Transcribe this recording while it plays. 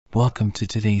Welcome to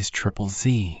today's Triple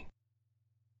Z.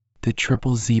 The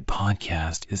Triple Z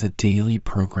podcast is a daily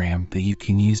program that you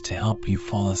can use to help you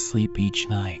fall asleep each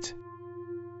night.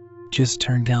 Just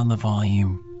turn down the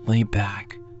volume, lay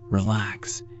back,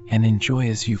 relax, and enjoy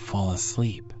as you fall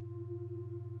asleep.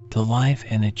 The Life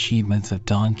and Achievements of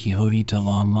Don Quixote de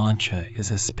la Mancha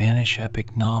is a Spanish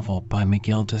epic novel by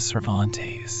Miguel de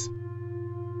Cervantes.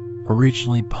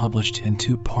 Originally published in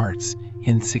two parts,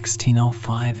 in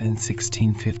 1605 and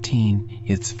 1615,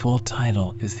 its full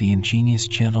title is The Ingenious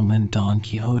Gentleman Don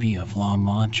Quixote of La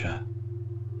Mancha.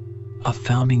 A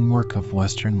founding work of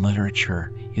Western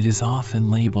literature, it is often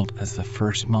labeled as the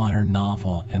first modern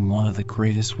novel and one of the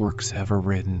greatest works ever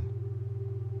written.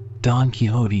 Don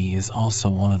Quixote is also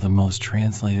one of the most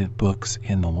translated books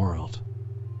in the world.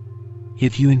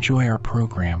 If you enjoy our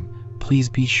program, please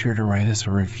be sure to write us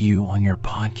a review on your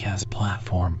podcast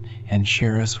platform and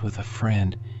share us with a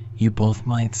friend. You both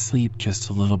might sleep just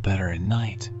a little better at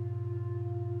night.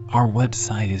 Our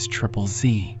website is Triple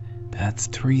Z, that's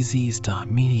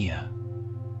 3zs.media.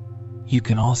 You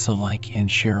can also like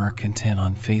and share our content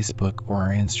on Facebook or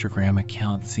our Instagram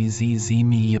account ZZZ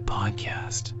Media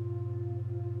Podcast.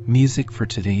 Music for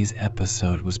today's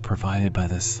episode was provided by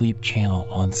the Sleep Channel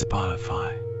on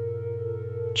Spotify.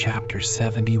 Chapter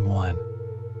 71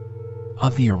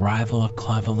 of the arrival of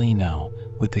Clavileno,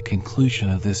 with the conclusion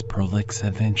of this prolix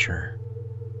adventure.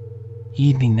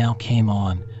 Evening now came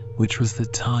on, which was the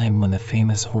time when the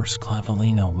famous horse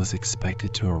Clavileno was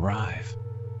expected to arrive.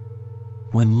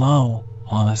 When lo,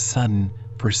 on a sudden,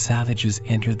 4 savages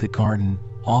entered the garden,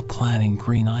 all clad in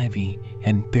green ivy,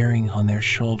 and bearing on their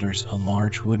shoulders a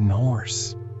large wooden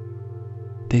horse.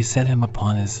 They set him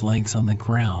upon his legs on the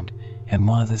ground, and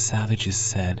one of the savages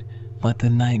said, "Let the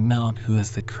knight mount who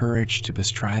has the courage to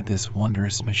bestride this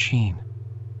wondrous machine."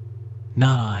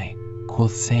 "Not I,"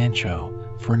 quoth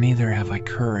Sancho, "for neither have I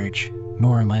courage,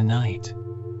 nor am I knight."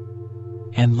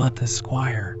 "And let the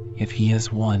squire, if he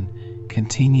has one,"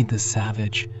 continued the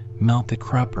savage, "mount the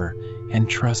crupper, and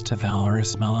trust to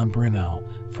valorous Malambrino,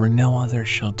 for no other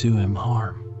shall do him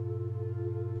harm.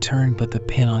 Turn but the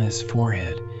pin on his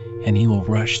forehead, and he will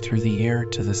rush through the air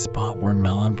to the spot where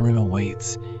Malambrino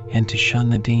waits, and to shun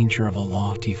the danger of a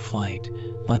lofty flight,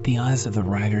 let the eyes of the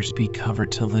riders be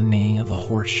covered till the neighing of the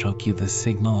horse shall give the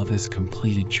signal of his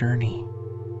completed journey."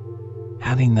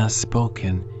 Having thus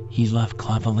spoken, he left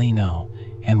Clavileno,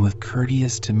 and with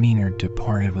courteous demeanor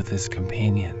departed with his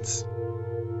companions.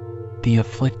 The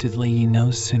afflicted lady no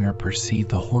sooner perceived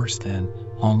the horse than,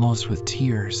 almost with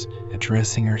tears,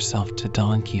 addressing herself to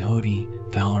Don Quixote,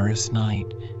 "Valorous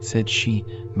knight," said she,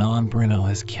 "Malambrino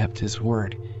has kept his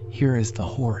word. Here is the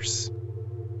horse.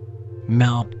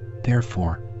 Mount,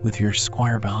 therefore, with your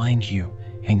squire behind you,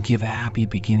 and give a happy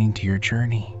beginning to your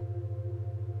journey."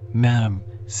 "Madam,"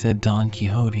 said Don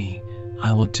Quixote,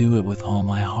 "I will do it with all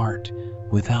my heart,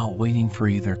 without waiting for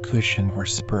either cushion or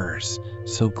spurs,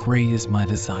 so great is my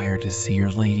desire to see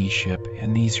your ladyship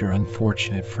and these your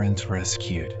unfortunate friends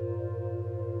rescued."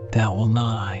 "That will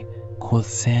not I," quoth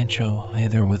Sancho,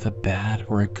 "either with a bad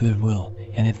or a good will,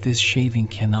 and if this shaving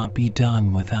cannot be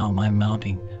done without my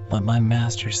mounting, let my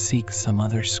master seek some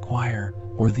other squire,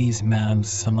 or these madams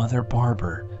some other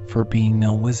barber, for being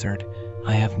no wizard,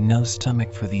 I have no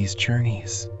stomach for these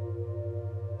journeys.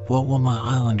 What will my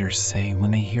islanders say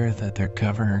when they hear that their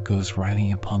governor goes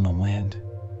riding upon the wind?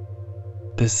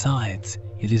 Besides,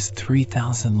 it is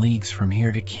 3,000 leagues from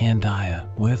here to Candia.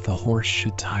 What if the horse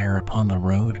should tire upon the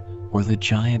road, or the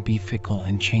giant be fickle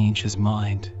and change his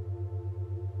mind?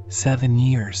 7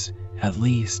 years, at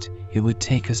least, it would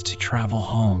take us to travel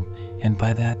home, and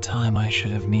by that time I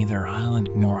should have neither island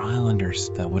nor islanders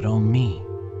that would own me.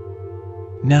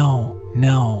 No,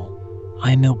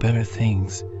 I know better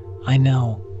things. I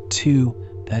know, too,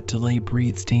 that delay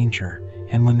breeds danger,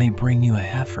 and when they bring you a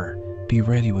heifer, be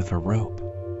ready with a rope."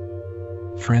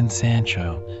 "Friend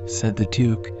Sancho," said the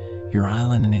Duke, "your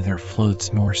island neither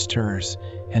floats nor stirs,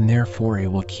 and therefore it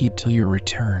will keep till your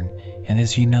return, and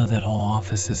as you know that all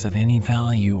offices of any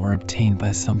value are obtained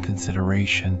by some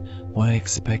consideration, what I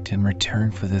expect in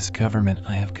return for this government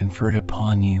I have conferred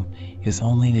upon you is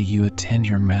only that you attend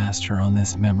your master on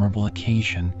this memorable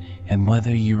occasion, and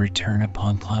whether you return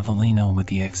upon Clavileno with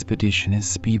the expedition his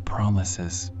speed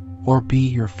promises, or be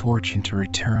your fortune to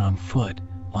return on foot,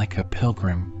 like a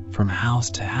pilgrim, from house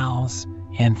to house,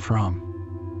 and from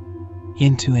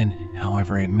into inn,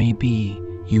 however it may be,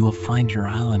 you will find your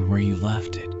island where you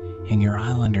left it, and your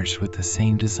islanders with the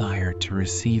same desire to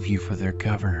receive you for their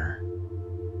governor.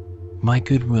 My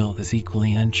goodwill is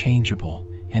equally unchangeable,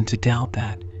 and to doubt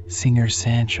that, Signor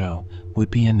Sancho,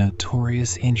 would be a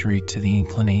notorious injury to the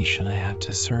inclination I have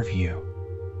to serve you.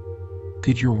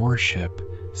 Good your worship,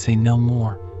 say no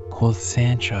more, quoth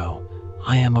Sancho.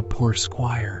 I am a poor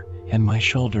squire, and my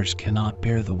shoulders cannot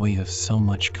bear the weight of so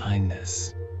much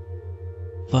kindness.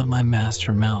 Let my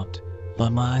master mount,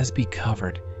 let my eyes be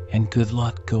covered, and good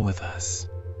luck go with us.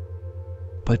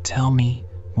 But tell me,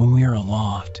 when we are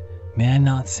aloft, may I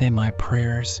not say my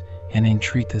prayers, and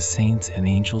entreat the saints and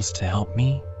angels to help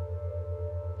me?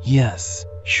 Yes,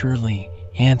 surely,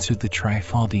 answered the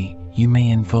Trifaldi, you may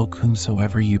invoke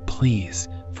whomsoever you please,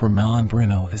 for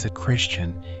Malambruno is a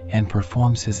Christian, and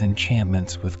performs his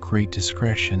enchantments with great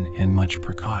discretion and much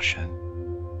precaution.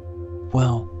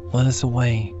 Well, let us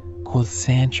away, quoth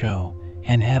Sancho,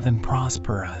 and heaven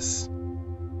prosper us.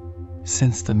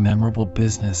 Since the memorable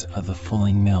business of the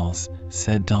fulling mills,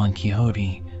 said Don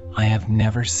Quixote, I have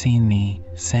never seen thee,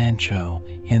 Sancho,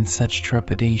 in such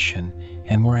trepidation,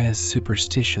 and were I as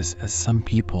superstitious as some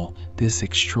people, this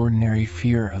extraordinary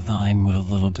fear of thine would a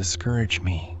little discourage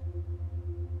me.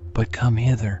 But come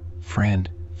hither, friend,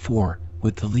 for,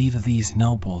 with the leave of these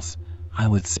nobles, I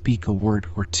would speak a word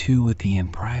or two with thee in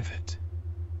private.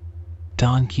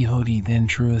 Don Quixote then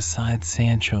drew aside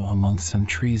Sancho among some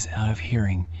trees out of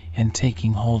hearing, and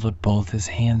taking hold of both his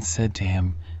hands said to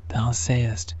him, Thou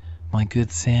sayest, my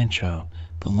good Sancho,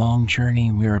 the long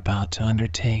journey we are about to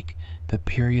undertake, the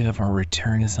period of our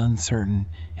return is uncertain,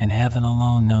 and heaven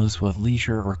alone knows what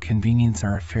leisure or convenience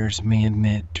our affairs may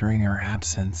admit during our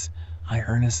absence. I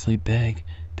earnestly beg,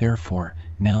 therefore,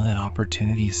 now that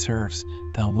opportunity serves,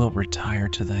 thou wilt retire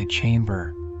to thy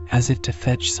chamber, as if to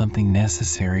fetch something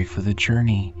necessary for the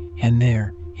journey, and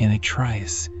there, in a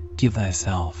trice, give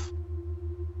thyself,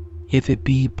 if it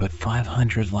be but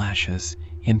 500 lashes,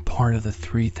 in part of the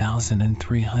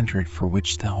 3,300 for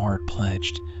which thou art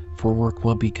pledged, for work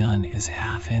well begun is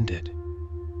half ended.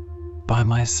 By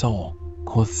my soul,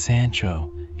 quoth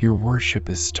Sancho, your worship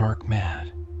is stark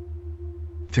mad.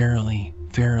 Verily,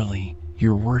 verily,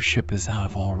 your worship is out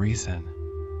of all reason.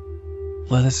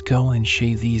 Let us go and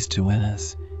shave these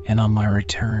duennas, and on my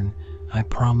return, I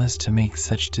promise to make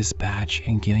such dispatch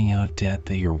in getting out of debt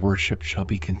that your worship shall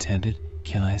be contented.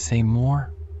 Can I say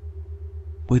more?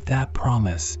 With that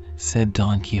promise, said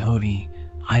Don Quixote,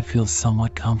 I feel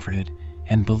somewhat comforted,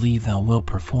 and believe thou wilt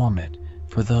perform it,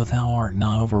 for though thou art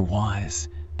not overwise,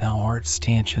 thou art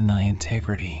stanch in thy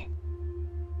integrity.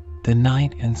 The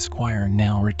knight and squire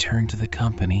now returned to the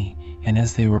company, and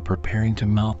as they were preparing to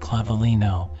mount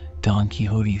Clavileno, Don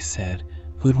Quixote said,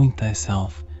 Hoodwink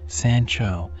thyself,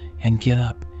 Sancho, and get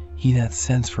up. He that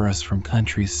sends for us from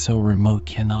countries so remote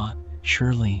cannot,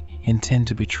 surely, intend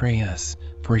to betray us,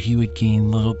 for he would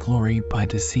gain little glory by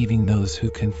deceiving those who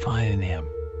confide in him.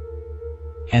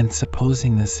 And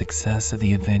supposing the success of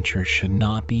the adventure should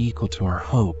not be equal to our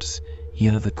hopes,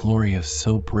 yet of the glory of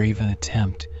so brave an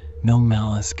attempt, no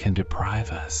malice can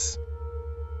deprive us.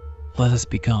 Let us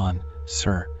be gone,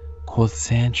 sir, quoth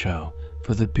Sancho,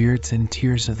 for the beards and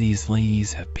tears of these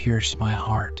ladies have pierced my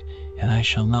heart, and I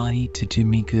shall not eat to do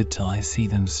me good till I see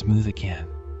them smooth again.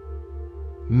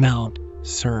 Mount,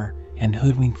 sir, and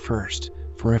hoodwink first,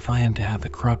 for if I am to have the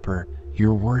crupper,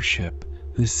 your worship,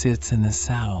 who sits in the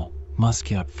saddle, must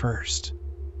get up first.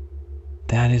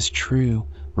 That is true,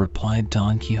 replied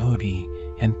Don Quixote,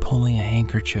 and pulling a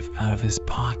handkerchief out of his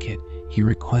pocket, he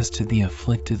requested the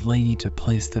afflicted lady to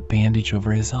place the bandage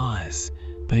over his eyes,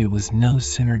 but it was no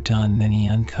sooner done than he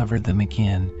uncovered them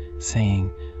again,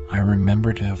 saying, I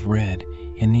remember to have read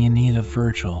in the Aeneid of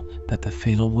Virgil that the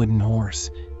fatal wooden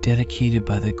horse, dedicated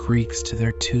by the Greeks to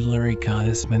their tutelary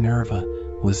goddess Minerva,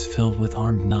 was filled with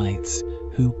armed knights,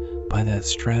 who, by that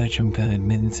stratagem got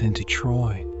admittance into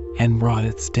Troy, and wrought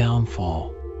its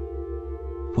downfall.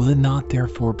 Will it not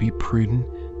therefore be prudent,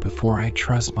 before I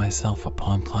trust myself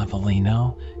upon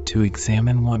Clavileno, to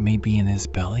examine what may be in his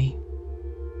belly?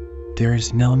 There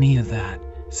is no need of that,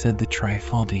 said the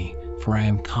Trifaldi, for I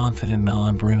am confident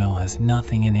Malambruno has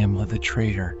nothing in him of the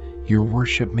traitor. Your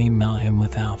worship may mount him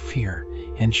without fear,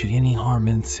 and should any harm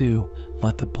ensue,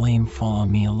 let the blame fall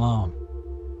on me alone.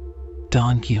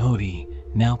 Don Quixote,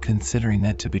 now considering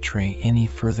that to betray any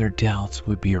further doubts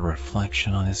would be a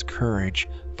reflection on his courage,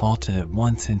 vaulted at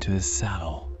once into his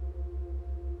saddle.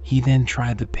 He then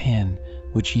tried the pin,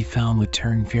 which he found would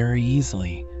turn very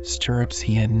easily. Stirrups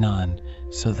he had none,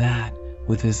 so that,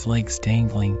 with his legs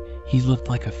dangling, he looked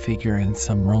like a figure in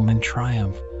some Roman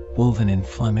triumph, woven in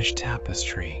Flemish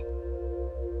tapestry.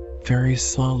 Very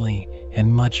slowly,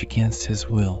 and much against his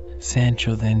will,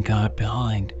 Sancho then got up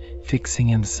behind, fixing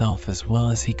himself as well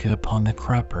as he could upon the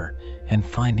crupper, and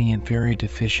finding it very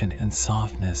deficient in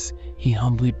softness, he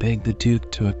humbly begged the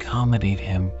Duke to accommodate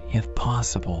him, if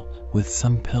possible, with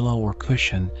some pillow or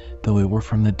cushion, though it were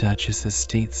from the Duchess's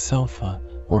state sofa,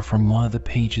 or from one of the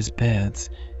pages' beds,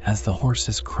 as the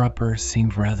horse's crupper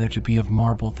seemed rather to be of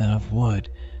marble than of wood,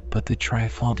 but the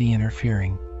Trifaldi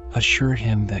interfering, assured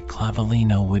him that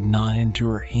Clavellino would not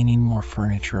endure any more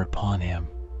furniture upon him,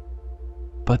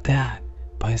 but that,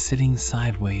 by sitting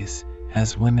sideways,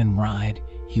 as women ride,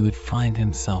 he would find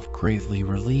himself greatly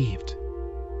relieved.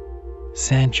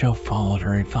 Sancho followed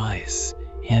her advice,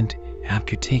 and,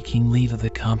 after taking leave of the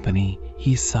company,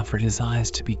 he suffered his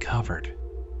eyes to be covered.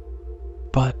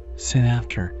 But, soon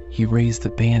after, he raised the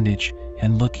bandage,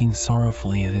 and looking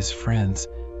sorrowfully at his friends,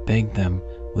 begged them,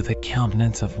 with a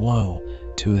countenance of woe,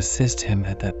 to assist him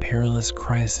at that perilous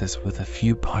crisis with a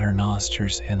few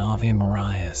paternosters and Ave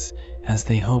Marias, as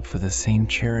they hoped for the same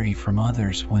charity from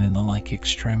others when in the like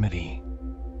extremity.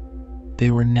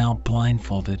 They were now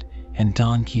blindfolded, and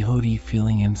Don Quixote,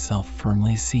 feeling himself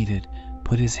firmly seated,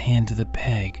 put his hand to the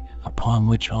peg, upon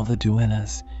which all the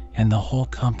duennas and the whole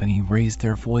company raised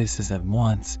their voices at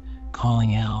once,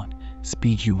 calling out,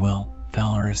 "Speed you well,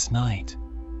 valorous knight!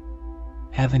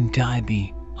 Heaven guide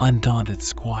thee, undaunted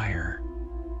squire!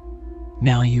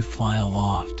 Now you fly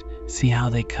aloft, see how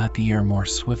they cut the air more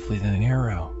swiftly than an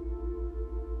arrow.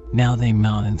 Now they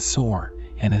mount and soar,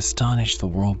 and astonish the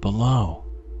world below.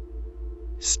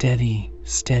 Steady,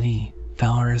 steady,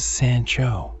 valorous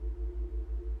Sancho!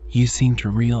 You seem to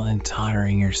reel and totter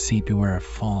in your seat. Beware of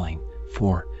falling,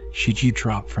 for, should you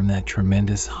drop from that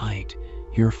tremendous height,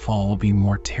 your fall will be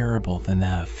more terrible than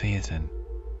that of Phaeton."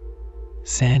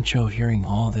 Sancho, hearing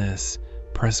all this,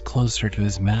 pressed closer to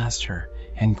his master,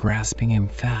 and grasping him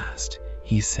fast,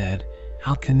 he said,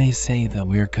 "How can they say that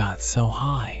we are got so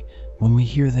high, when we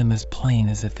hear them as plain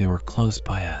as if they were close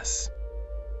by us?"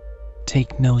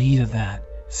 "Take no heed of that,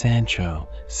 Sancho,"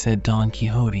 said Don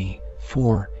Quixote,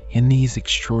 "for, in these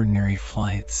extraordinary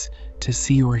flights, to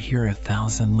see or hear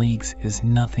 1,000 leagues is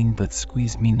nothing but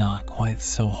squeeze me not quite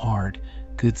so hard,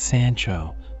 good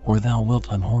Sancho, or thou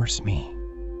wilt unhorse me.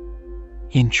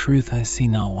 In truth I see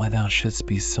not why thou shouldst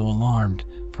be so alarmed,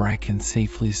 for I can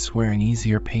safely swear an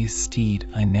easier paced steed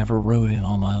I never rode in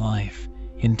all my life.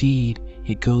 Indeed,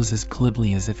 it goes as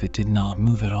glibly as if it did not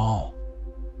move at all.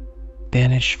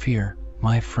 Banish fear,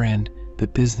 my friend, the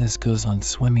business goes on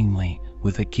swimmingly,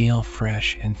 with a gale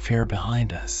fresh and fair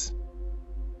behind us."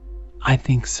 "I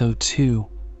think so too,"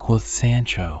 quoth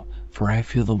Sancho, "for I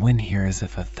feel the wind here as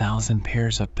if 1,000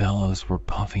 pairs of bellows were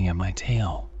puffing at my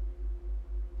tail."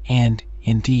 And,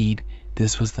 indeed,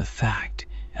 this was the fact,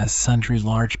 as sundry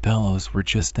large bellows were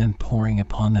just then pouring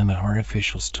upon them an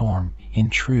artificial storm. In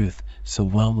truth, so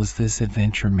well was this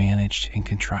adventure managed and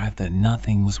contrived that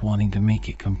nothing was wanting to make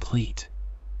it complete.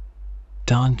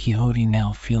 Don Quixote,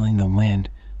 now feeling the wind,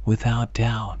 "Without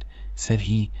doubt," said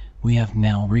he, "we have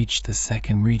now reached the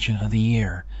second region of the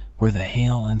air, where the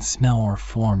hail and snow are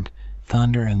formed,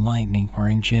 thunder and lightning are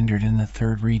engendered in the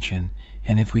third region,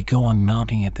 and if we go on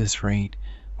mounting at this rate,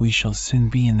 we shall soon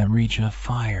be in the region of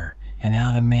fire, and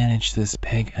how to manage this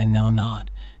peg I know not,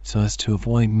 so as to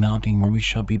avoid mounting where we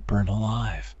shall be burnt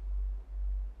alive."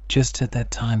 Just at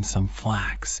that time some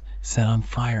flax, set on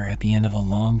fire at the end of a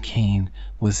long cane,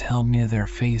 was held near their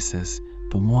faces,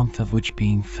 the warmth of which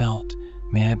being felt,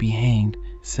 "May I be hanged,"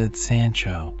 said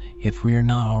Sancho, "if we are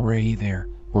not already there,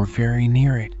 or very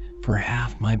near it, for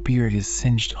half my beard is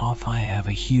singed off. I have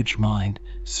a huge mind,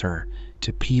 sir,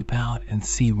 to peep out and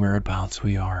see whereabouts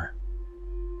we are."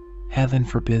 "Heaven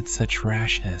forbid such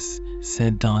rashness,"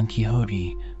 said Don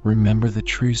Quixote. "Remember the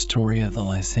true story of the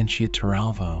licentiate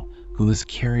Turalvo, who was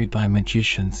carried by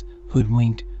magicians,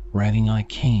 hoodwinked, riding on a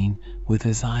cane, with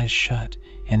his eyes shut,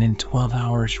 and in 12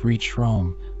 hours reached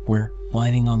Rome, where,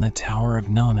 lighting on the Tower of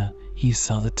Nona, he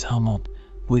saw the tumult,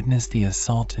 witnessed the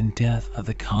assault and death of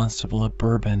the Constable of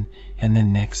Bourbon, and the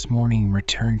next morning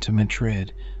returned to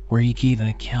Madrid, where he gave an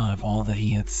account of all that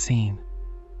he had seen.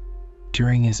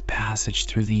 During his passage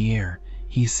through the air,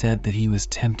 he said that he was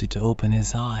tempted to open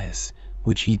his eyes,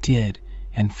 which he did,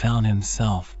 and found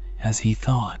himself, as he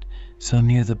thought, so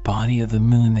near the body of the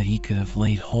moon that he could have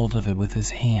laid hold of it with his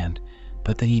hand,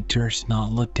 but that he durst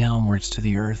not look downwards to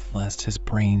the earth lest his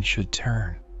brain should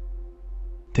turn.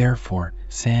 Therefore,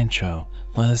 Sancho,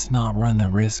 let us not run the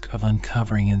risk of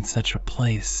uncovering in such a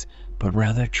place, but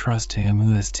rather trust to him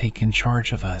who has taken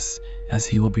charge of us, as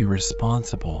he will be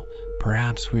responsible.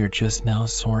 Perhaps we are just now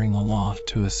soaring aloft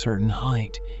to a certain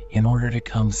height, in order to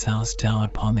come souse down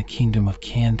upon the kingdom of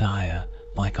Candia,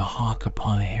 like a hawk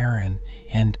upon a heron,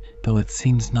 and, though it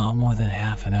seems not more than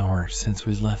half an hour since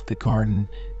we left the garden,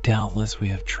 doubtless we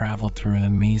have traveled through an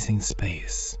amazing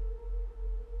space."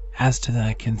 "As to that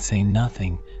I can say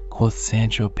nothing," quoth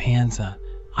Sancho Panza.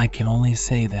 "I can only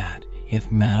say that, if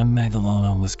Madame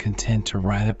Magdalena was content to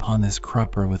ride upon this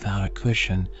crupper without a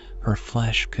cushion, her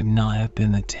flesh could not have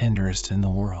been the tenderest in the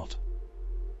world.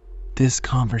 This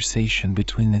conversation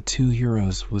between the two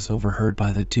heroes was overheard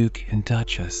by the Duke and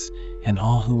Duchess, and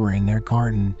all who were in their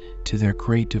garden, to their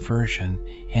great diversion,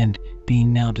 and,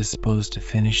 being now disposed to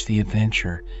finish the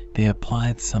adventure, they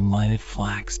applied some lighted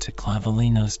flax to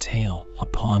Clavilino's tail,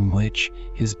 upon which,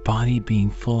 his body being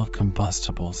full of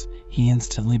combustibles, he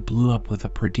instantly blew up with a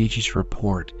prodigious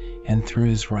report, and threw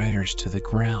his riders to the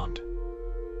ground.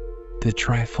 The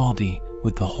Trifaldi,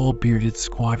 with the whole bearded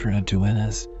squadron of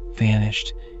duennas,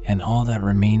 vanished, and all that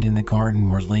remained in the garden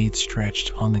were laid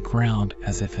stretched on the ground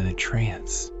as if in a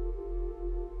trance.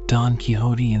 Don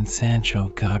Quixote and Sancho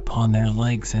got upon their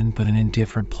legs in but an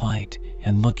indifferent plight,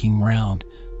 and looking round,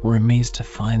 were amazed to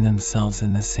find themselves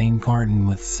in the same garden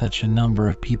with such a number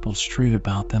of people strewed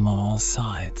about them on all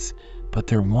sides. But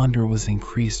their wonder was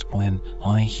increased when,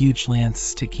 on a huge lance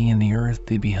sticking in the earth,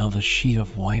 they beheld a sheet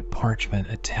of white parchment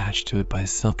attached to it by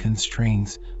silken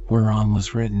strings, whereon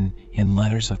was written, in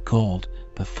letters of gold,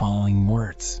 the following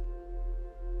words: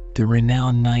 "The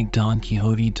renowned knight Don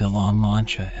Quixote de la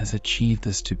Mancha has achieved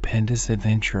the stupendous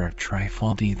adventure of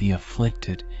Trifaldi the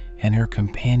Afflicted and her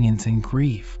companions in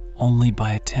grief, only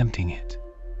by attempting it.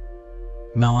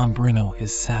 Malambrino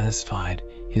is satisfied,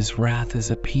 his wrath is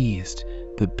appeased,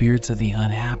 the beards of the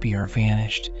unhappy are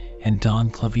vanished, and Don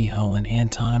Clavijo and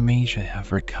Antonomasia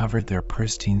have recovered their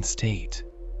pristine state.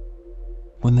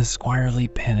 When the squirely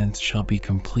penance shall be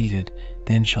completed,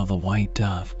 then shall the white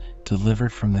dove,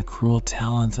 delivered from the cruel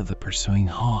talons of the pursuing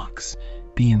hawks,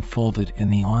 be enfolded in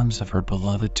the arms of her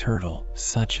beloved turtle.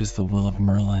 Such is the will of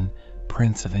Merlin,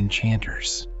 Prince of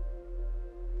Enchanters."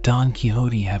 Don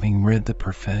Quixote, having read the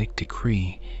prophetic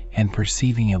decree, and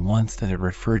perceiving at once that it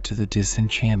referred to the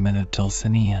disenchantment of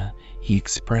Dulcinea, he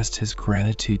expressed his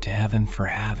gratitude to heaven for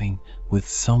having, with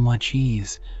so much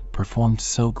ease, performed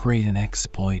so great an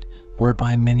exploit,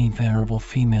 whereby many venerable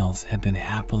females had been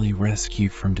happily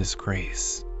rescued from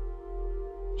disgrace.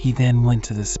 He then went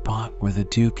to the spot where the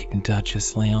Duke and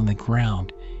Duchess lay on the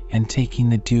ground, and taking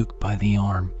the Duke by the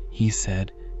arm, he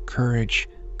said, "Courage,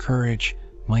 courage,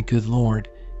 my good lord,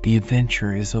 the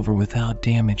adventure is over without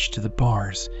damage to the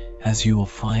bars, as you will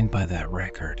find by that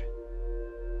record."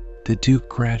 The Duke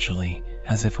gradually,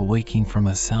 as if awaking from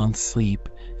a sound sleep,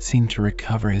 seemed to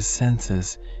recover his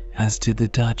senses, as did the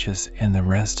Duchess and the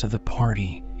rest of the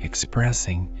party,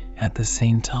 expressing, at the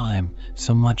same time,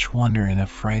 so much wonder and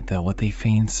affright that what they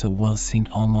feigned so well seemed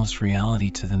almost reality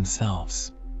to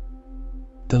themselves.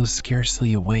 Though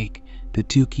scarcely awake, the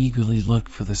Duke eagerly looked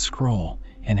for the scroll,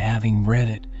 and having read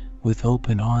it, with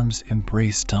open arms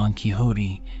embraced Don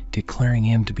Quixote, declaring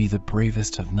him to be the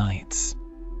bravest of knights.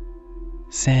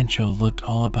 Sancho looked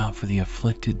all about for the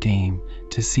afflicted dame,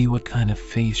 to see what kind of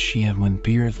face she had when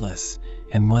beardless,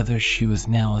 and whether she was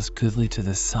now as goodly to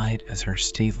the sight as her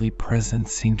stately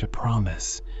presence seemed to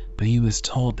promise, but he was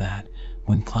told that,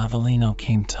 when Clavilino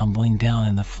came tumbling down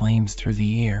in the flames through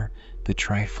the air, the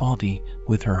Trifaldi,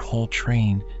 with her whole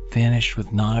train, vanished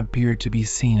with not a beard to be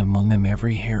seen among them.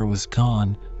 Every hair was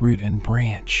gone, root and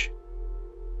branch.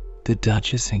 The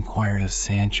Duchess inquired of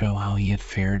Sancho how he had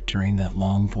fared during that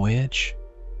long voyage.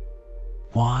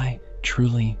 "Why,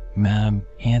 truly, madam,"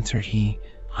 answered he,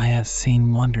 "I have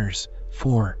seen wonders,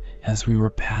 for, as we were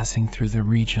passing through the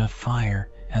region of fire,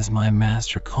 as my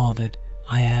master called it,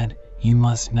 I had, you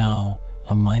must know,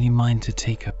 a mighty mind to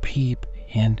take a peep,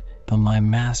 and, though my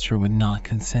master would not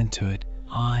consent to it,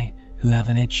 I, who have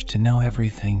an itch to know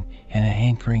everything, and a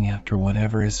hankering after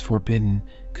whatever is forbidden,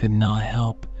 could not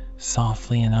help,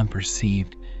 softly and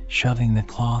unperceived, shoving the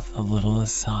cloth a little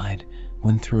aside,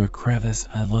 when through a crevice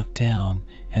I looked down,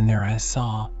 and there I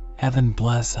saw, heaven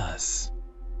bless us,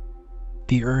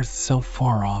 the earth so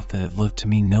far off that it looked to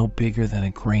me no bigger than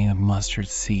a grain of mustard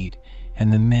seed,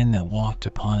 and the men that walked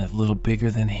upon it little bigger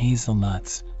than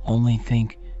hazelnuts. Only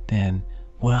think, then,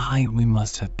 what a height we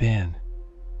must have been."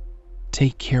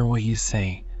 "Take care what you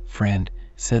say, friend,"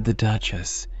 said the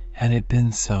Duchess. "Had it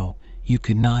been so, you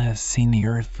could not have seen the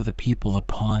earth for the people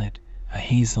upon it. A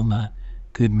hazelnut,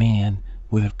 good man,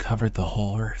 would have covered the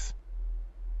whole earth."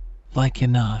 "Like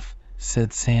enough,"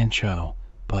 said Sancho,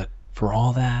 "but, for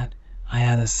all that, I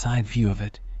had a side view of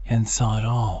it, and saw it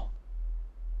all."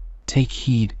 "Take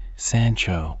heed,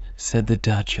 Sancho," said the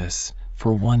Duchess,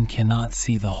 "for one cannot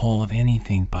see the whole of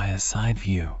anything by a side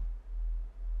view."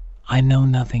 "I know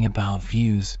nothing about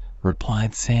views,"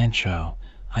 replied Sancho.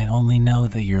 "I only know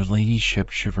that your ladyship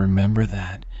should remember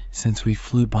that, since we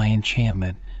flew by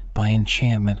enchantment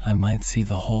I might see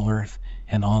the whole earth,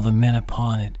 and all the men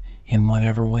upon it, in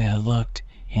whatever way I looked,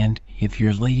 and, if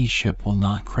your ladyship will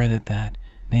not credit that,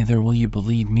 neither will you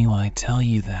believe me when I tell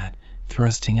you that,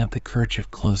 thrusting up the kerchief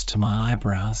close to my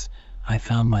eyebrows, I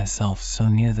found myself so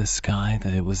near the sky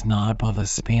that it was not above a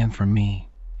span from me,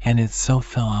 and it so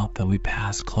fell out that we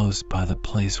passed close by the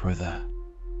place where the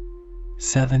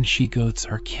 7 she-goats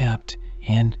are kept,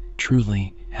 and,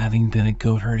 truly, having been a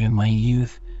goatherd in my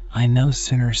youth, I no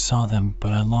sooner saw them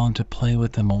but I longed to play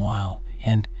with them a while,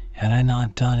 and, had I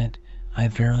not done it, I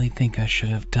verily think I should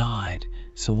have died.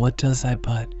 So what does I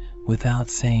but, without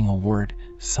saying a word,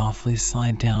 softly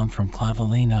slide down from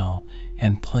Clavellino,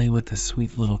 and play with the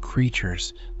sweet little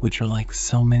creatures, which are like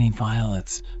so many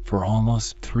violets, for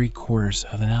almost 3/4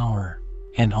 of an hour,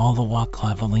 and all the while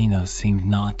Clavellino seemed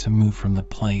not to move from the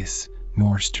place,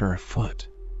 nor stir a foot.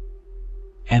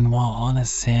 And while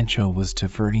honest Sancho was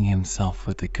diverting himself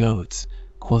with the goats,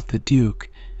 quoth the Duke,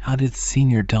 how did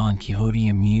Señor Don Quixote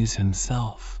amuse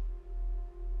himself?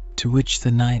 To which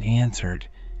the knight answered,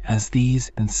 as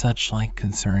these and such like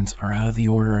concerns are out of the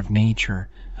order of nature,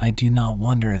 I do not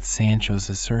wonder at Sancho's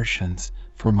assertions.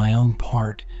 For my own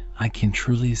part, I can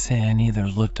truly say I neither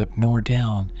looked up nor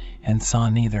down, and saw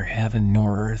neither heaven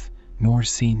nor earth, nor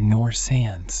sea nor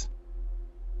sands.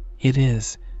 It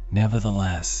is,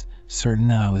 nevertheless, certain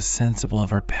that I was sensible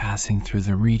of our passing through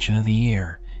the region of the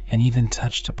air, and even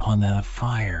touched upon that of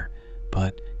fire,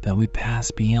 but that we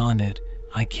passed beyond it,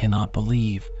 I cannot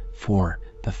believe, for,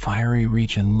 the fiery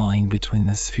region lying between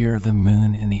the sphere of the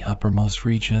moon and the uppermost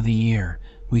region of the air,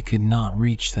 we could not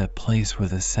reach that place where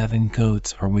the 7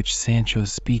 goats are which Sancho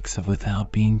speaks of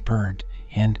without being burnt,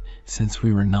 and, since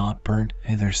we were not burnt,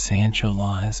 either Sancho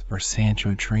lies or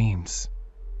Sancho dreams.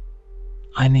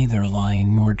 I neither lie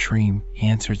nor dream,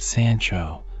 answered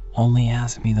Sancho, only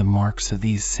ask me the marks of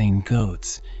these same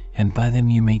goats, and by them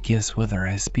you may guess whether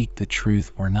I speak the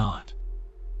truth or not.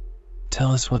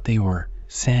 Tell us what they were,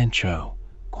 Sancho,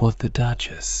 quoth the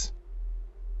Duchess.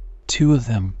 2 of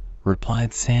them,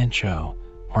 replied Sancho,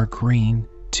 are green,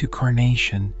 2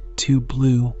 carnation, 2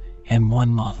 blue, and 1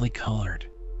 motley colored.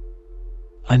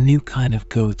 A new kind of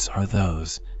goats are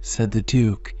those, said the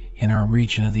Duke. In our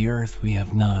region of the earth we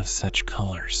have none of such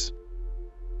colors.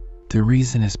 The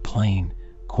reason is plain,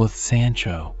 quoth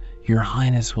Sancho. Your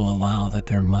Highness will allow that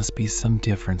there must be some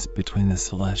difference between the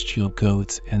celestial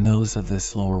goats and those of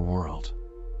this lower world.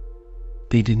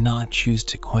 They did not choose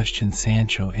to question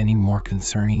Sancho any more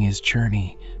concerning his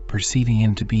journey, perceiving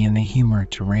him to be in the humor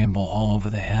to ramble all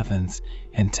over the heavens,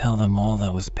 and tell them all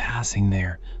that was passing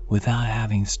there, without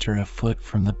having stirred a foot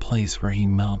from the place where he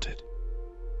mounted.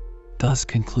 Thus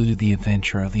concluded the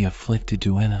adventure of the afflicted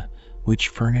duenna, which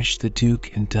furnished the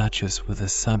Duke and Duchess with a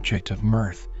subject of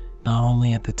mirth, not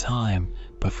only at the time,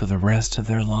 but for the rest of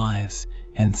their lives,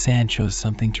 and Sancho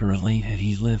something to relate had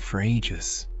he lived for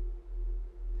ages.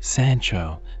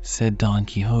 Sancho, said Don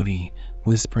Quixote,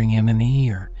 whispering him in the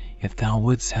ear, if thou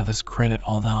wouldst have us credit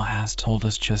all thou hast told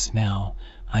us just now,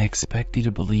 I expect thee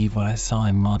to believe what I saw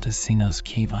in Montesinos'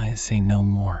 cave. I say no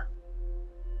more.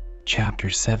 Chapter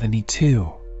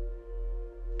 72.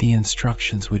 The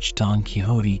instructions which Don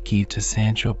Quixote gave to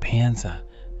Sancho Panza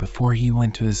before he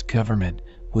went to his government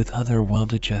with other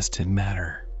well-digested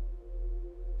matter.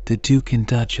 The Duke and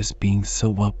Duchess, being so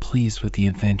well pleased with the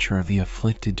adventure of the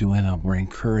afflicted duenna, were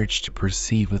encouraged to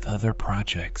proceed with other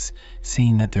projects,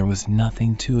 seeing that there was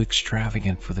nothing too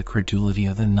extravagant for the credulity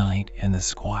of the knight and the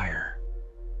squire.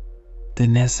 The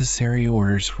necessary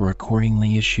orders were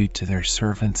accordingly issued to their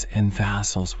servants and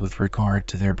vassals with regard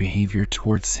to their behavior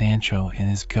towards Sancho and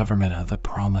his government of the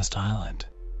promised island.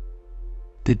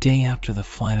 The day after the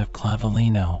flight of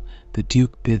Clavellino, the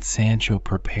Duke bid Sancho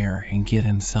prepare and get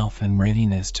himself in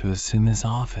readiness to assume his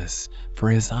office, for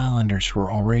his islanders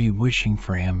were already wishing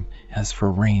for him as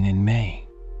for rain in May.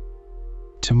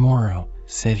 Tomorrow,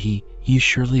 said he, you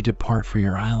surely depart for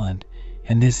your island,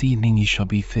 and this evening you shall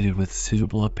be fitted with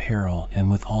suitable apparel and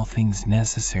with all things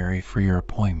necessary for your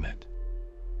appointment.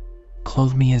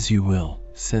 Clothe me as you will,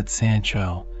 said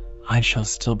Sancho, I shall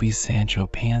still be Sancho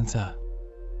Panza.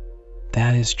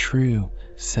 That is true,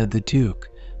 said the Duke,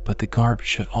 but the garb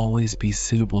should always be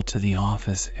suitable to the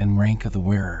office and rank of the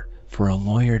wearer, for a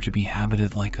lawyer to be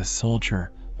habited like a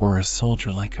soldier, or a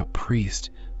soldier like a priest,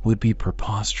 would be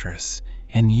preposterous,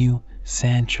 and you,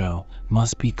 Sancho,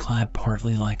 must be clad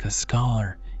partly like a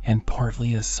scholar, and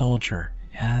partly a soldier,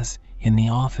 as, in the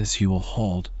office you will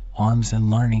hold, arms and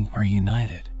learning are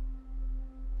united.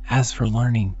 As for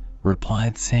learning,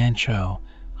 replied Sancho,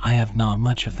 I have not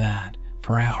much of that,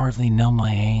 for I hardly know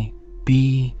my A,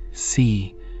 B,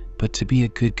 C, but to be a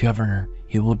good governor,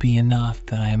 it will be enough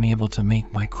that I am able to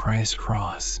make my Christ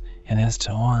cross, and as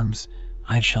to arms,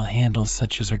 I shall handle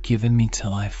such as are given me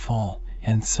till I fall,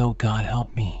 and so God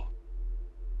help me.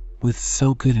 With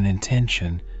so good an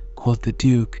intention, quoth the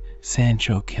Duke,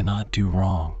 Sancho cannot do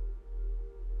wrong.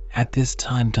 At this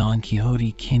time Don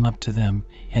Quixote came up to them,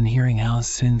 and hearing how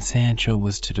soon Sancho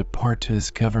was to depart to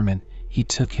his government, he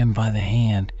took him by the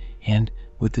hand, and,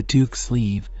 with the Duke's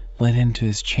leave, led him to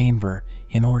his chamber,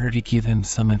 in order to give him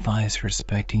some advice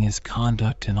respecting his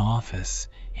conduct in office,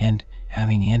 and,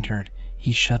 having entered,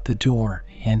 he shut the door,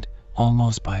 and,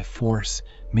 almost by force,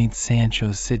 made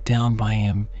Sancho sit down by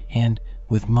him, and,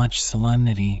 with much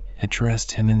solemnity,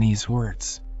 addressed him in these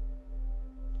words: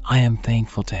 I am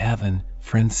thankful to heaven,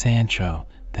 friend Sancho,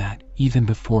 that, even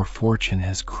before fortune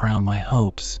has crowned my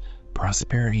hopes,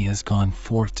 prosperity has gone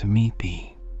forth to meet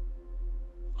thee.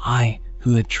 I,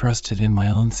 who had trusted in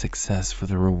my own success for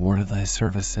the reward of thy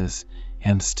services,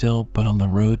 am still but on the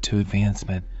road to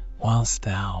advancement, whilst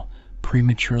thou,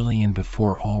 prematurely and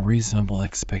before all reasonable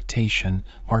expectation,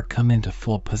 art come into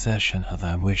full possession of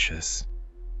thy wishes.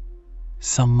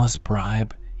 Some must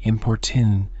bribe,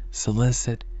 importune,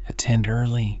 solicit, attend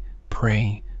early,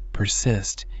 pray,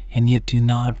 persist, and yet do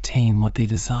not obtain what they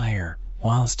desire,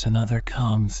 whilst another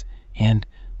comes, and,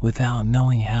 without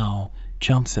knowing how,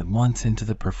 jumps at once into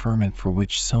the preferment for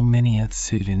which so many have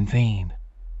sued in vain.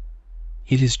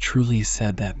 It is truly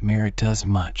said that merit does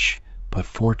much, but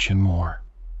fortune more.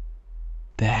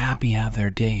 The happy have their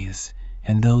days,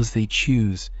 and those they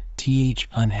choose, th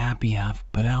unhappy have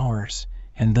but hours,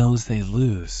 and those they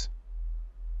lose.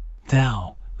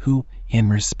 Thou, who, in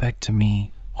respect to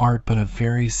me, art but a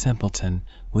very simpleton,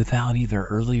 without either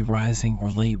early rising or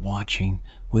late watching,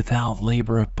 without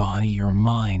labor of body or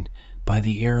mind, by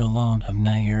the air alone of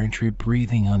knight-errantry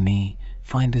breathing on thee,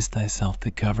 findest thyself the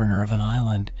governor of an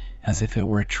island, as if it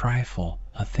were a trifle,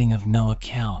 a thing of no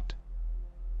account.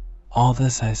 All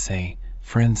this I say,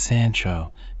 friend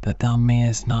Sancho, that thou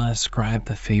mayest not ascribe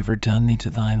the favor done thee to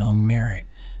thine own merit,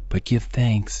 but give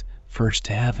thanks, first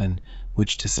to heaven,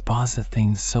 which disposeth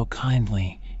things so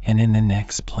kindly, and in the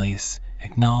next place,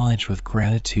 acknowledge with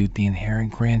gratitude the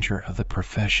inherent grandeur of the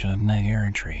profession of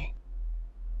knight-errantry.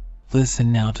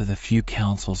 Listen now to the few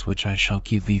counsels which I shall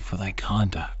give thee for thy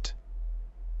conduct.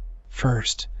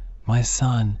 First, my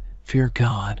son, fear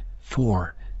God,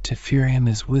 for, to fear him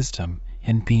is wisdom,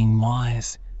 and being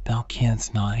wise, thou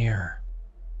canst not err.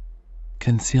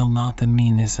 Conceal not the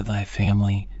meanness of thy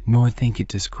family, nor think it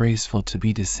disgraceful to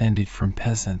be descended from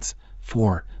peasants,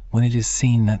 for, when it is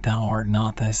seen that thou art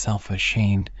not thyself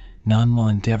ashamed, none will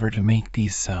endeavor to make thee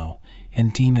so,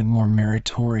 and deem it more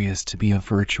meritorious to be a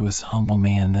virtuous humble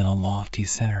man than a lofty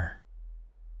sinner.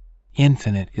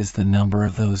 Infinite is the number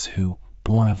of those who,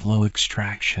 born of low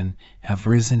extraction, have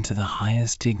risen to the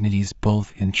highest dignities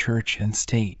both in church and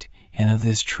state, and of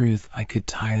this truth I could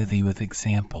tire thee with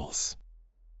examples.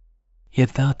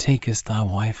 Yet thou takest thy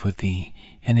wife with thee,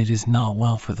 and it is not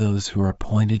well for those who are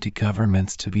appointed to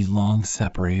governments to be long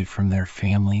separated from their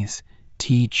families.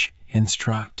 Teach,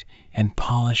 instruct, and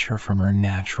polish her from her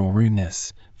natural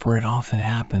rudeness, for it often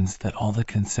happens that all the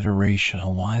consideration a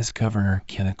wise governor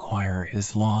can acquire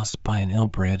is lost by an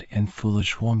ill-bred and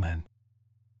foolish woman.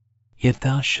 If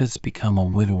thou shouldst become a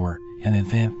widower, an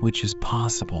event which is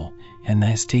possible, and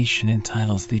thy station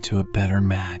entitles thee to a better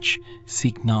match,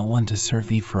 seek not one to serve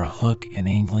thee for a hook and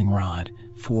angling rod,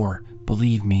 for,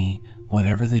 believe me,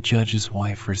 whatever the judge's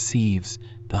wife receives,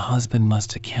 the husband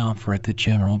must account for at the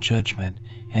general judgment,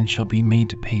 and shall be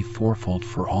made to pay fourfold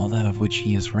for all that of which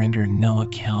he has rendered no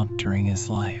account during his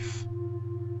life.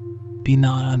 Be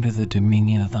not under the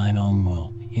dominion of thine own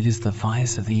will. It is the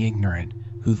vice of the ignorant,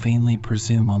 who vainly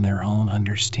presume on their own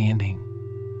understanding.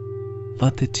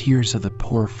 Let the tears of the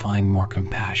poor find more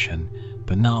compassion,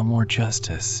 but not more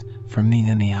justice, from thee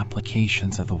than the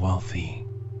applications of the wealthy.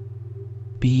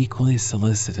 Be equally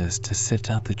solicitous to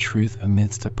sift out the truth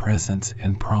amidst the presents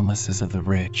and promises of the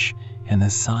rich, and the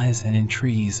sighs and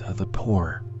entreaties of the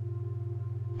poor.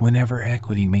 Whenever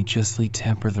equity may justly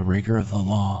temper the rigor of the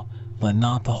law, let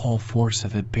not the whole force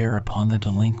of it bear upon the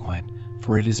delinquent,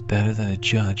 for it is better that a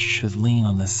judge should lean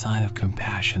on the side of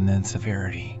compassion than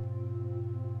severity.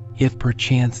 If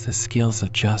perchance the scales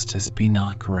of justice be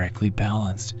not correctly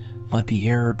balanced, let the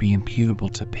error be imputable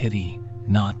to pity,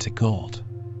 not to gold.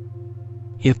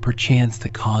 If perchance the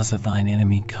cause of thine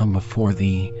enemy come before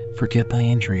thee, forget thy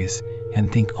injuries,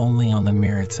 and think only on the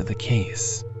merits of the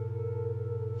case.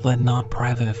 Let not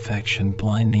private affection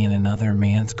blind thee in another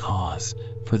man's cause,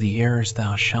 for the errors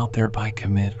thou shalt thereby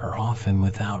commit are often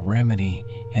without remedy,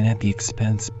 and at the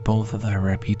expense both of thy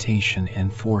reputation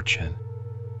and fortune.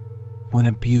 When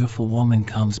a beautiful woman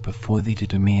comes before thee to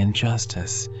demand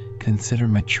justice, consider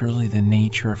maturely the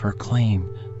nature of her claim,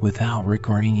 without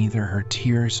regarding either her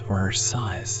tears or her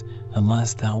sighs,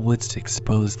 unless thou wouldst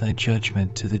expose thy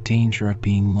judgment to the danger of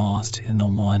being lost in the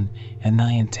one, and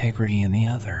thy integrity in the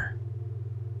other.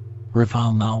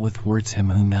 Revile not with words him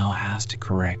whom thou hast to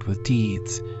correct with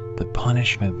deeds. The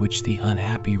punishment which the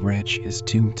unhappy wretch is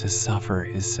doomed to suffer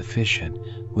is sufficient,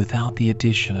 without the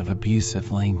addition of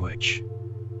abusive language.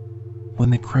 When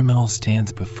the criminal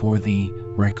stands before thee,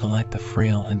 recollect the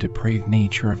frail and depraved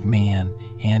nature of man,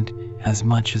 and, as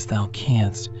much as thou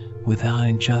canst, without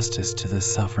injustice to the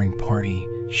suffering party,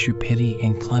 shew pity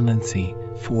and clemency,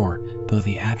 for, though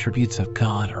the attributes of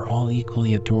God are all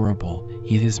equally adorable,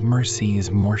 yet his mercy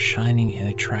is more shining and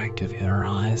attractive in our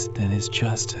eyes than his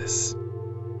justice.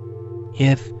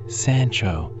 If,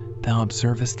 Sancho, thou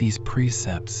observest these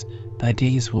precepts, thy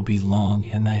days will be long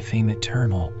and thy fame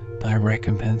eternal, thy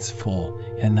recompense full,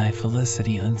 and thy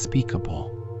felicity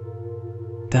unspeakable.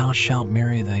 Thou shalt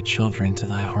marry thy children to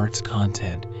thy heart's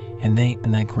content, and they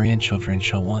and thy grandchildren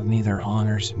shall want neither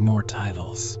honors nor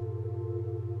titles.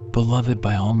 Beloved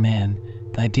by all men,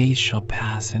 thy days shall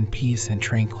pass in peace and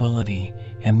tranquility,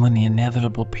 and when the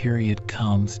inevitable period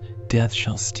comes, death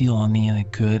shall steal on thee in a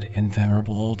good and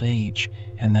venerable old age,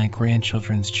 and thy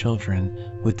grandchildren's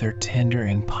children, with their tender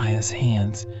and pious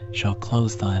hands, shall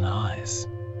close thine eyes.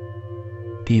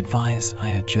 The advice I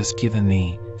have just given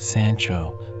thee,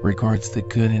 Sancho, regards the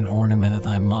good and ornament of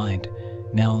thy mind.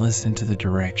 Now listen to the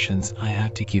directions I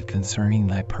have to give concerning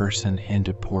thy person and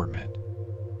deportment.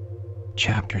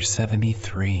 Chapter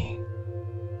 73.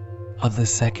 Of the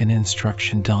second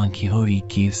instruction Don Quixote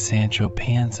gives Sancho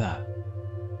Panza.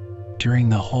 During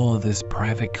the whole of this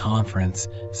private conference,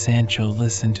 Sancho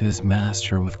listened to his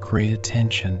master with great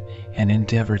attention, and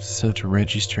endeavored so to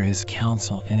register his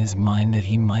counsel in his mind that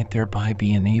he might thereby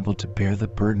be enabled to bear the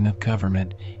burden of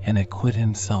government and acquit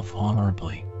himself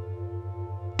honorably.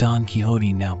 Don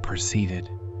Quixote now proceeded.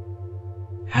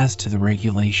 As to the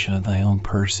regulation of thy own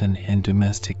person and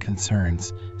domestic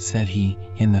concerns, said he,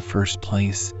 in the first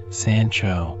place,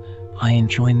 Sancho, I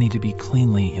enjoin thee to be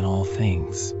cleanly in all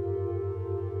things.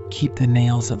 Keep the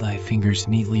nails of thy fingers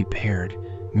neatly pared,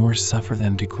 nor suffer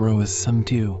them to grow as some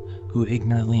do, who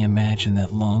ignorantly imagine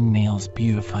that long nails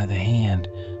beautify the hand,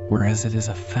 whereas it is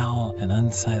a foul and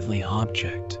unsightly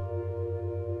object.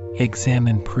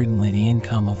 Examine prudently the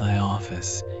income of thy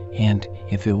office, and,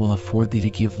 if it will afford thee to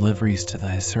give liveries to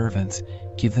thy servants,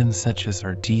 give them such as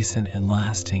are decent and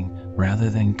lasting, rather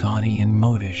than gaudy and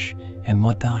modish. And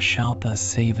what thou shalt thus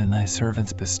save in thy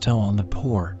servants bestow on the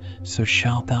poor, so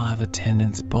shalt thou have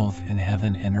attendance both in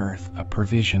heaven and earth, a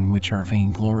provision which our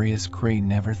vainglorious great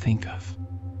never think of.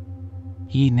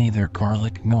 Eat neither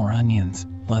garlic nor onions,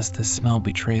 lest the smell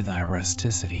betray thy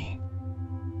rusticity.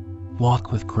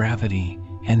 Walk with gravity,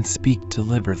 and speak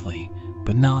deliberately,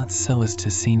 but not so as to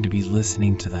seem to be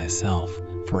listening to thyself,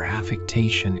 for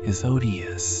affectation is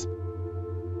odious.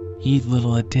 Eat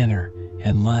little at dinner,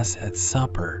 and less at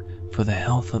supper, for the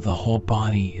health of the whole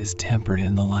body is tempered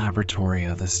in the laboratory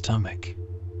of the stomach.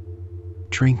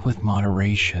 Drink with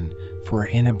moderation, for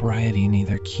inebriety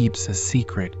neither keeps a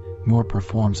secret nor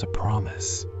performs a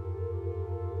promise.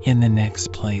 In the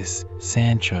next place,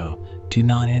 Sancho, do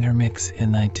not intermix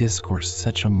in thy discourse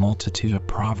such a multitude of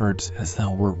proverbs as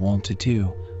thou wert wont to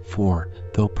do, for,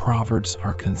 though proverbs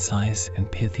are concise and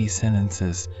pithy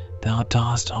sentences, thou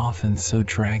dost often so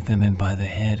drag them in by the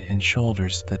head and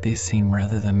shoulders that they seem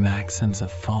rather the maxims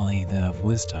of folly than of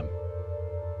wisdom.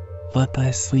 Let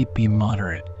thy sleep be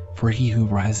moderate, for he who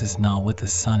rises not with the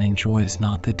sun enjoys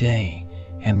not the day.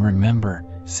 And remember,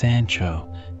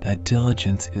 Sancho, that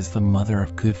diligence is the mother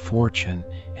of good fortune,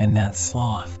 and that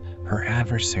sloth, her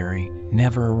adversary,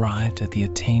 never arrived at the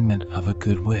attainment of a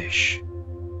good wish.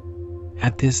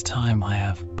 At this time I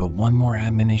have but one more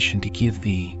admonition to give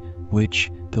thee, which,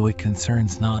 though it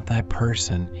concerns not thy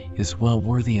person, is well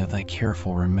worthy of thy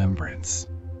careful remembrance.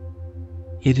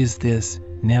 It is this: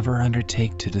 never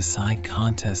undertake to decide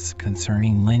contests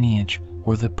concerning lineage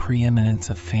or the preeminence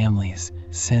of families,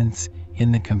 since,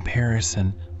 in the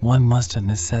comparison, one must of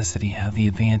necessity have the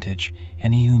advantage,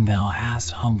 and he whom thou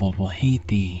hast humbled will hate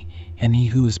thee, and he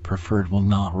who is preferred will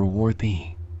not reward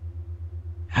thee.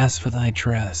 As for thy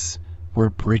dress, wear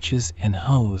breeches and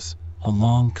hose, a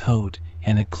long coat,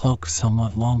 and a cloak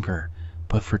somewhat longer,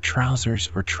 but for trousers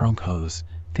or trunk hose,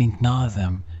 think not of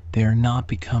them, they are not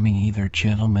becoming either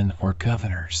gentlemen or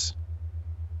governors.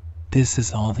 This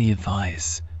is all the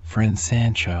advice, friend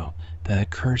Sancho, that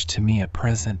occurs to me at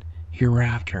present.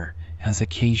 Hereafter, as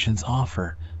occasions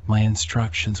offer, my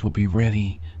instructions will be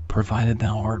ready, provided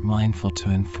thou art mindful to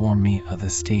inform me of the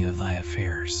state of thy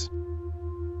affairs.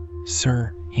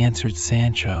 Sir, answered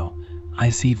Sancho, I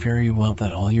see very well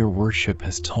that all your worship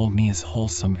has told me is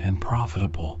wholesome and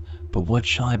profitable, But what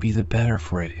shall I be the better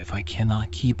for it if I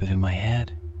cannot keep it in my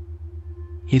head?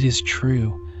 It is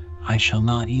true, I shall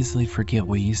not easily forget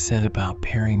what you said about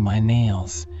paring my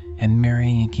nails and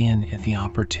marrying again if the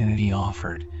opportunity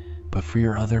offered, but for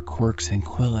your other quirks and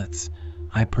quillets,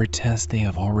 I protest they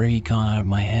have already gone out of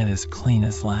my head as clean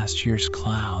as last year's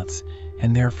clouds,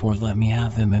 and therefore let me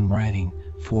have them in writing,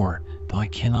 for, though I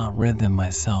cannot read them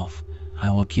myself,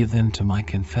 I will give them to my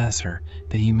confessor,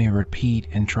 that he may repeat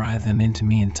and drive them into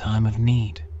me in time of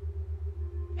need.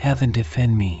 Heaven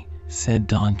defend me, said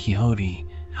Don Quixote,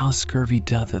 how scurvy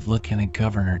doth it look in a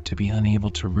governor to be unable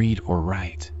to read or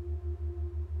write.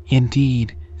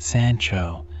 Indeed,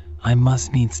 Sancho, I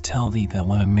must needs tell thee that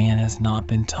when a man has not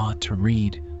been taught to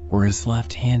read, or is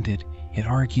left-handed, it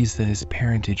argues that his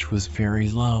parentage was very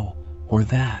low, or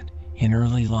that, in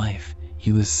early life,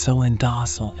 he was so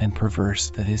indocile and perverse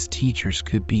that his teachers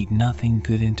could beat nothing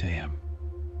good into him.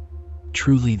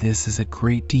 Truly this is a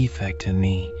great defect in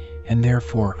thee, and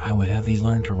therefore I would have thee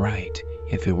learn to write,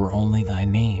 if it were only thy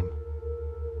name.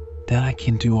 That I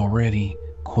can do already,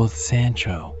 quoth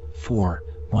Sancho, for,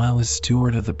 when I was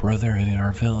steward of the brotherhood in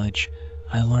our village,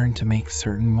 I learned to make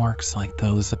certain marks like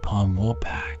those upon wool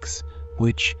packs,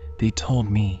 which, they told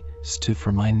me, stood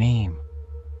for my name.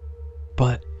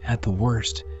 But, at the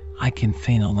worst, I can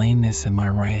feign a lameness in my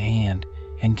right hand,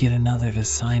 and get another to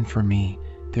sign for me.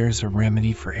 There is a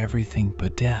remedy for everything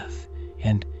but death,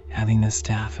 and, having the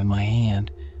staff in my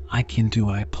hand, I can do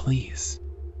what I please.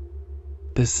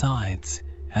 Besides,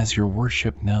 as your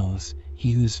worship knows,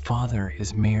 he whose father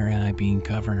is mayor and I being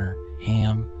governor,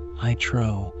 am, I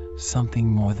trow, something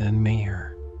more than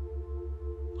mayor.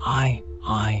 Ay,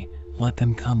 let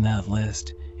them come that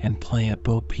list, and play at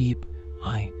Bo Peep,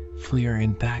 ay, fleer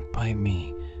and backbite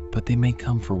me, but they may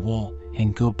come for wool,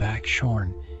 and go back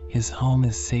shorn. His home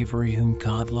is savory whom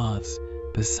God loves.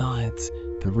 Besides,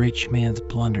 the rich man's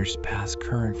blunders pass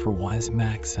current for wise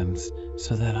maxims,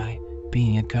 so that I,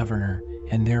 being a governor,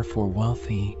 and therefore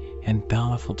wealthy and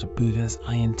bountiful to boot as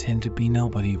I intend to be,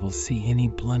 nobody will see any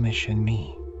blemish in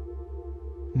me.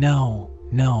 No,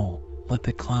 let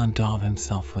the clown daub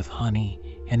himself with honey,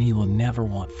 and he will never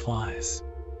want flies.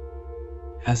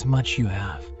 As much you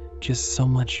have, just so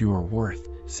much you are worth,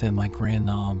 said my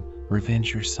grandame.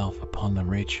 Revenge yourself upon the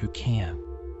rich who can.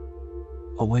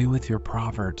 Away with your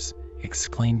proverbs,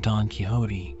 exclaimed Don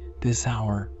Quixote. This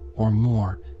hour, or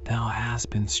more, thou hast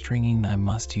been stringing thy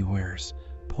musty wares,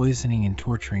 poisoning and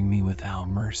torturing me without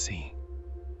mercy.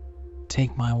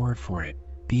 Take my word for it,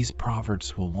 these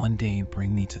proverbs will one day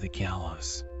bring thee to the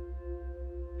gallows.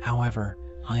 However,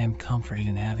 I am comforted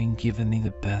in having given thee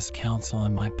the best counsel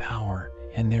in my power,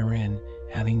 and therein,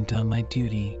 having done my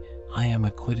duty, I am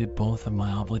acquitted both of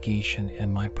my obligation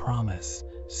and my promise.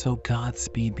 So God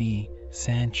speed thee,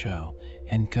 Sancho,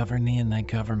 and govern thee in thy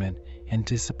government, and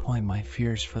disappoint my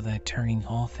fears for thy turning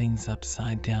all things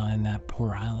upside down in that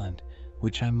poor island,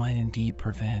 which I might indeed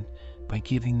prevent by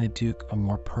giving the Duke a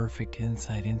more perfect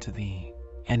insight into thee,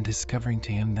 and discovering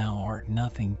to him thou art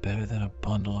nothing better than a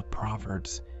bundle of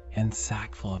proverbs and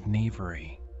sackful of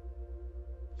knavery.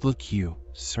 Look you,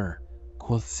 sir,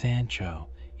 quoth Sancho,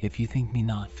 if you think me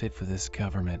not fit for this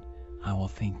government, I will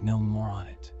think no more on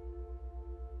it.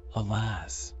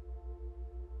 Alas,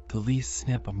 the least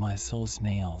snip of my soul's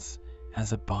nails,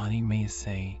 as a body may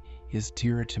say, is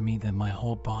dearer to me than my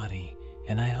whole body,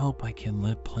 and I hope I can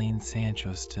live plain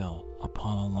Sancho still,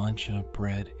 upon a luncheon of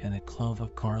bread and a clove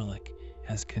of garlic,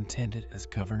 as contented as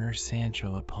Governor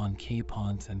Sancho upon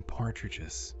capons and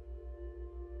partridges.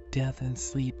 Death and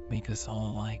sleep make us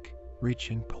all alike, rich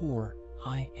and poor,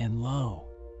 high and low.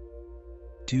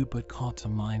 Do but call to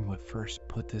mind what first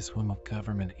put this whim of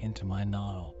government into my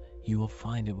noddle, you will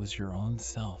find it was your own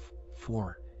self,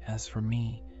 for, as for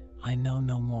me, I know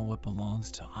no more what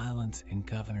belongs to islands and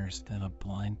governors than a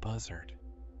blind buzzard.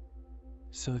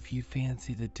 So if you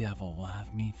fancy the devil will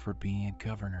have me for being a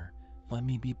governor, let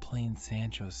me be plain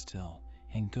Sancho still,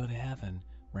 and go to heaven,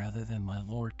 rather than my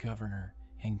lord governor,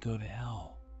 and go to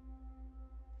hell.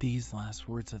 These last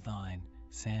words of thine,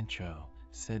 Sancho,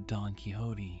 said Don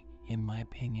Quixote, in my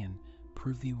opinion,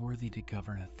 prove thee worthy to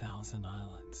govern 1,000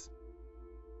 islands.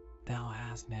 Thou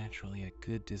hast naturally a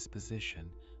good disposition,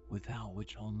 without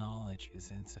which all knowledge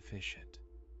is insufficient.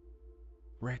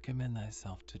 Recommend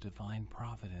thyself to divine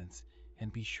providence,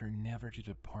 and be sure never to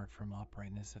depart from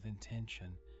uprightness of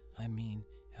intention. I mean,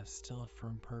 have still a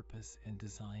firm purpose and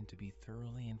design to be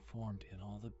thoroughly informed in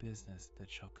all the business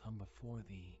that shall come before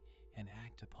thee, and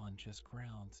act upon just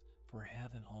grounds, for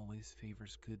heaven always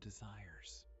favors good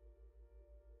desires.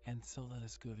 And so let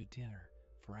us go to dinner,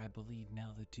 for I believe now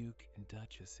the Duke and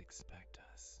Duchess expect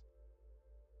us.